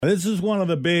This is one of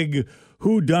the big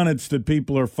whodunits that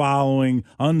people are following,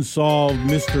 unsolved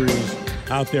mysteries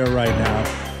out there right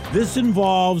now. This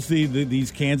involves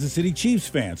these Kansas City Chiefs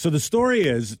fans. So the story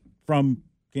is from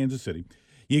Kansas City.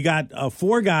 You got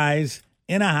 4 guys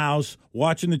in a house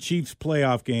watching the Chiefs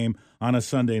playoff game on a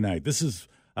Sunday night. This is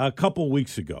a couple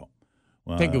weeks ago.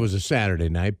 I think it was a Saturday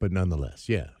night, but nonetheless,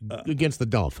 yeah, against the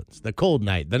Dolphins. The cold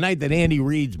night, the night that Andy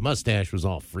Reid's mustache was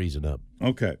all freezing up.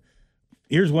 Okay,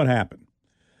 here's what happened.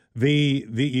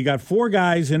 You got 4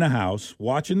 guys in a house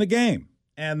watching the game,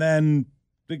 and then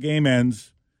the game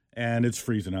ends, and it's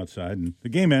freezing outside, and the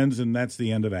game ends, and that's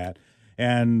the end of that.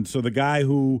 And so the guy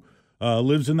who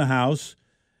lives in the house,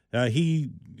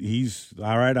 he's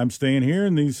all right. I'm staying here,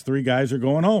 and these 3 guys are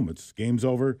going home. It's game's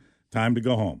over, time to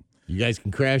go home. You guys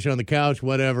can crash on the couch,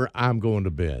 whatever. I'm going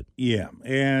to bed. Yeah,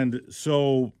 and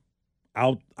so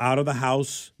out of the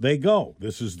house they go.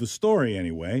 This is the story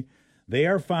anyway. They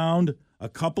are found a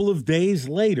couple of days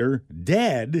later,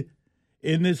 dead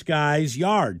in this guy's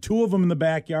yard. 2 of them in the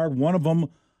backyard, 1 of them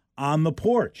on the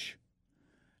porch.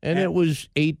 And it was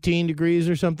 18 degrees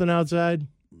or something outside?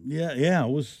 Yeah,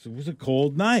 it was a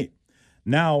cold night.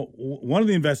 Now, one of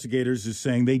the investigators is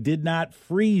saying they did not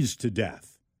freeze to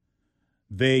death.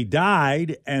 They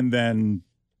died and then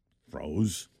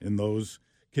froze in those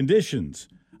conditions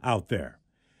out there.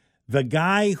 The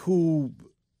guy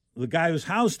whose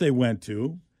house they went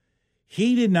to,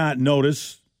 he did not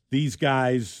notice these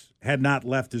guys had not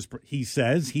left his. He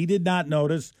says he did not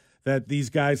notice that these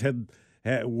guys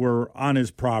were on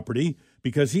his property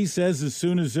because he says as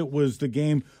soon as the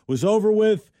game was over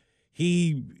with,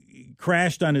 he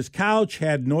crashed on his couch,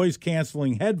 had noise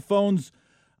canceling headphones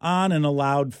on, and a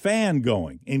loud fan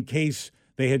going in case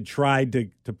they had tried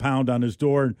to pound on his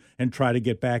door and try to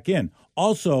get back in.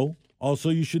 Also,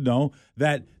 you should know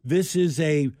that this is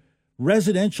a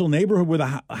residential neighborhood where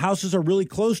the houses are really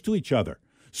close to each other.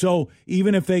 So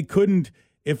even if they couldn't,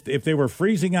 if they were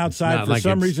freezing outside for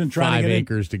some reason trying to get 5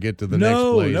 acres to get to the next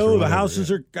place. No, the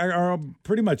houses are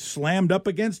pretty much slammed up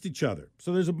against each other.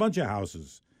 So there's a bunch of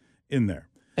houses in there.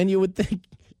 And you would think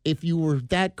if you were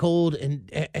that cold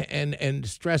and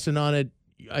stressing on it,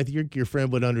 I think your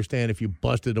friend would understand if you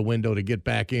busted a window to get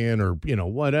back in or,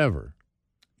 whatever.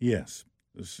 Yes.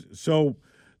 So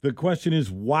the question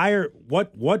is,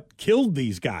 what killed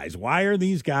these guys? Why are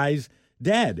these guys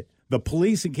dead? The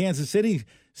police in Kansas City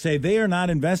say they are not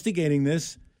investigating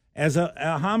this as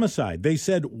a homicide. They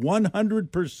said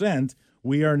 100%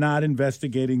 we are not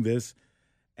investigating this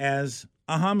as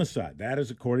a homicide. That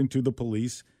is according to the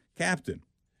police captain.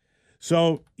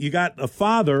 So you got the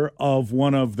father of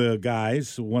one of the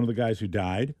guys who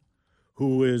died,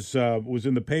 who was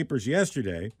in the papers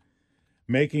yesterday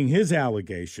making his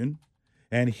allegation.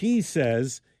 And he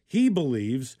says he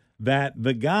believes that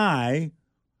the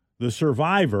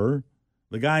survivor,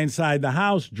 the guy inside the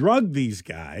house, drugged these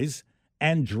guys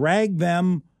and dragged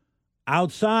them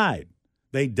outside.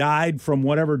 They died from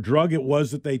whatever drug it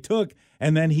was that they took,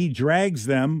 and then he drags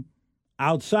them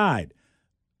outside.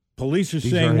 Police are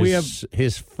saying we have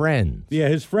his friends. Yeah,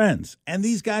 his friends. And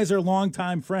these guys are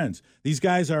longtime friends. These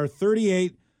guys are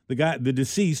 38. The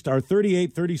deceased are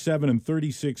 38, 37, and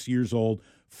 36 years old.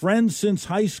 Friends since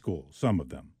high school, some of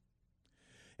them.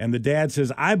 And the dad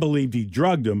says, I believed he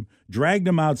drugged him, dragged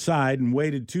him outside, and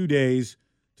waited 2 days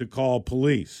to call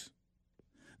police.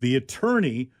 The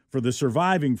attorney for the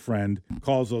surviving friend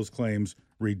calls those claims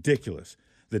ridiculous.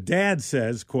 The dad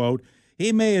says, quote,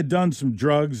 he may have done some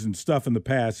drugs and stuff in the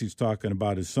past, he's talking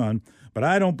about his son, but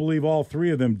I don't believe all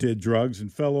 3 of them did drugs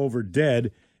and fell over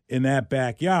dead in that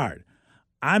backyard.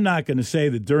 I'm not going to say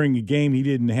that during the game he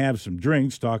didn't have some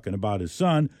drinks, talking about his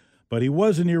son, but he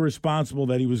wasn't irresponsible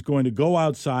that he was going to go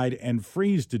outside and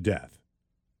freeze to death.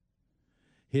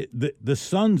 The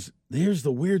son's, here's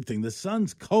the weird thing, the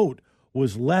son's coat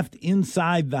was left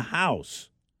inside the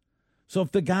house. So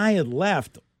if the guy had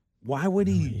left, why would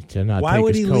he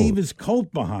leave his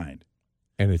coat behind?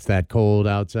 And it's that cold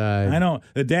outside. I know.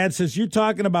 The dad says, you're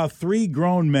talking about 3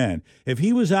 grown men. If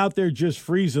he was out there just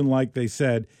freezing like they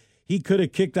said, he could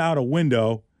have kicked out a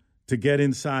window to get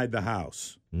inside the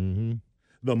house. Mm-hmm.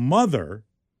 The mother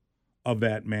of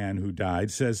that man who died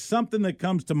says something that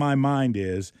comes to my mind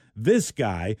is this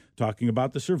guy, talking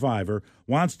about the survivor,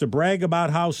 wants to brag about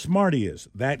how smart he is.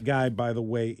 That guy, by the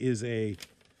way, is I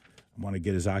want to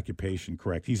get his occupation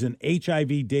correct. He's an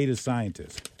HIV data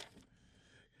scientist.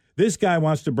 This guy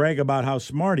wants to brag about how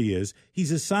smart he is.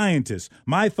 He's a scientist.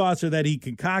 My thoughts are that he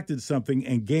concocted something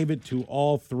and gave it to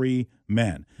all 3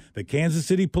 men. The Kansas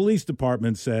City Police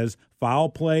Department says foul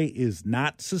play is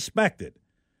not suspected.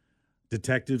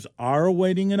 Detectives are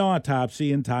awaiting an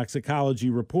autopsy and toxicology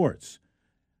reports.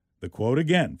 The quote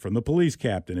again from the police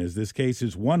captain is, "This case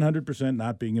is 100%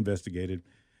 not being investigated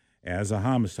as a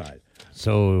homicide."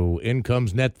 So in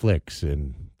comes Netflix,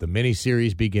 and the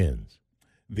miniseries begins.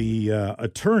 The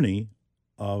attorney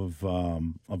of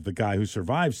the guy who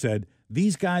survived said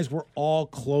these guys were all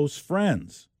close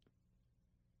friends.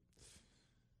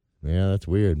 Yeah, that's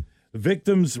weird. The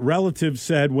victim's relatives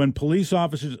said when police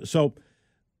officers, so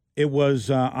it was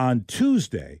on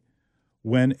Tuesday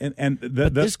when,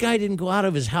 but this guy didn't go out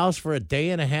of his house for a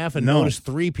day and a half and notice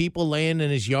 3 people laying in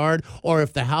his yard, or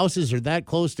if the houses are that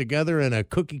close together in a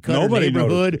cookie-cutter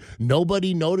neighborhood,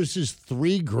 nobody notices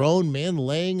 3 grown men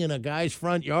laying in a guy's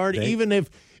front yard, even if,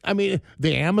 I mean,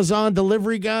 the Amazon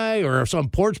delivery guy or some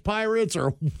porch pirates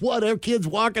or whatever, kids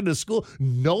walking to school,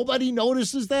 nobody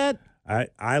notices that?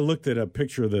 I looked at a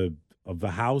picture of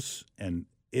the house and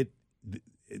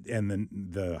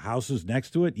the houses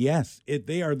next to it. Yes,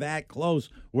 they are that close.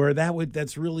 Where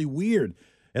that's really weird.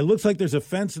 It looks like there's a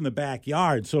fence in the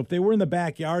backyard. So if they were in the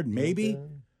backyard, maybe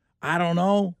I don't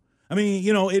know. I mean,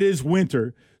 it is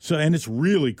winter, and it's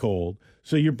really cold.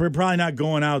 So you're probably not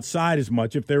going outside as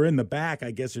much. If they're in the back,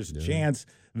 I guess there's a chance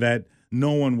that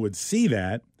no one would see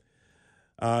that.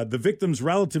 The victim's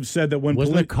relatives said that when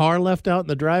wasn't a car left out in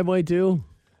the driveway too?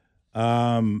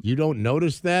 You don't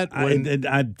notice that?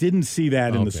 I didn't see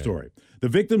that in the story. The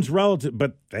victim's relative,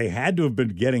 but they had to have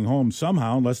been getting home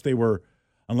somehow, unless they were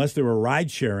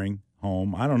ride sharing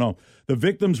home. I don't know. The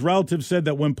victim's relative said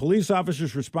that when police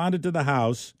officers responded to the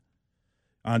house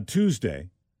on Tuesday,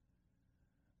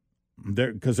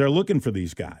 because they're looking for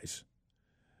these guys,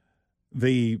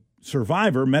 the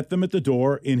survivor met them at the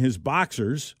door in his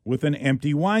boxers with an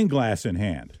empty wine glass in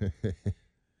hand.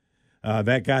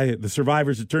 That guy, the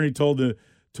survivor's attorney, told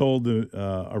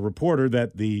a reporter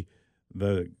that the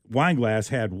wine glass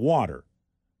had water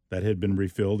that had been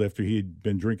refilled after he'd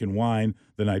been drinking wine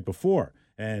the night before,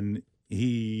 and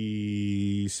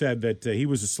he said that he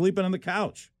was sleeping on the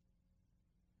couch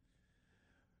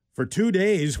for 2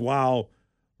 days while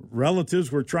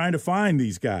relatives were trying to find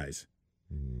these guys.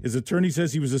 His attorney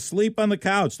says he was asleep on the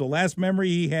couch. The last memory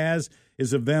he has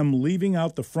is of them leaving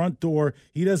out the front door.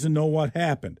 He doesn't know what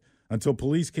happened until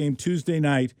police came Tuesday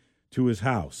night to his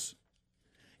house.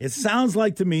 It sounds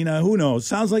like to me, now who knows,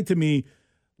 sounds like to me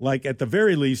like at the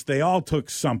very least they all took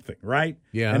something, right?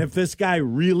 Yeah. And if this guy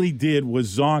really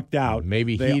was zonked out.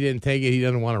 Maybe he didn't take it. He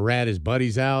doesn't want to rat his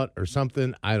buddies out or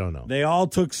something. I don't know. They all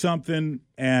took something,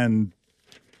 and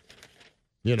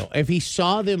if he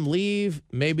saw them leave,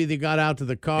 maybe they got out to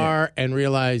the car and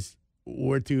realized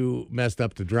we're too messed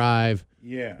up to drive.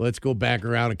 Yeah. Let's go back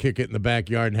around and kick it in the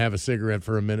backyard and have a cigarette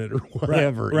for a minute or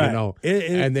whatever, right.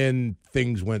 And then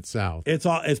things went south.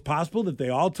 It's possible that they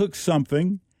all took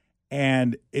something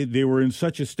and they were in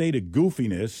such a state of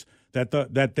goofiness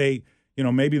that they,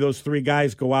 maybe those 3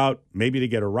 guys go out maybe to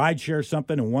get a ride share or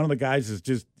something, and one of the guys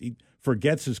he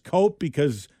forgets his coat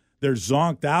because they're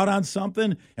zonked out on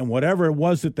something, and whatever it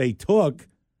was that they took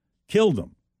killed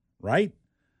them, right?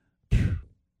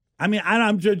 I mean,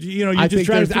 I'm just, you're just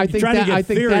trying to get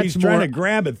theories, trying to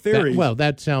grab at theories.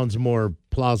 That sounds more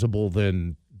plausible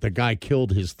than the guy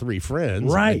killed his 3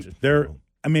 friends. Right.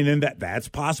 And that's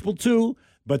possible too,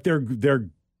 but they're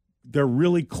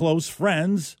really close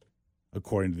friends,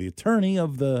 according to the attorney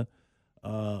of the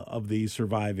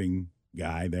surviving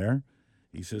guy there.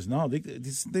 He says, no,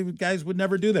 these guys would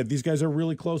never do that. These guys are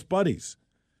really close buddies.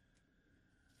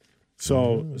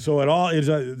 So it all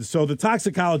is. So the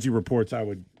toxicology reports,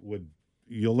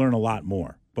 you'll learn a lot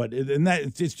more. But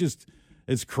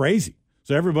it's crazy.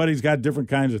 So everybody's got different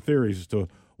kinds of theories as to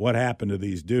what happened to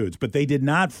these dudes. But they did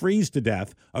not freeze to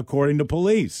death, according to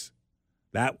police.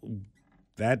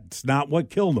 That's not what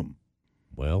killed them.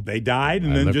 Well, they died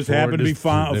and then just happened to be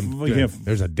found.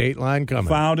 There's a Dateline coming.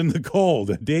 Found in the cold.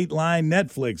 A Dateline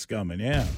Netflix coming, yeah.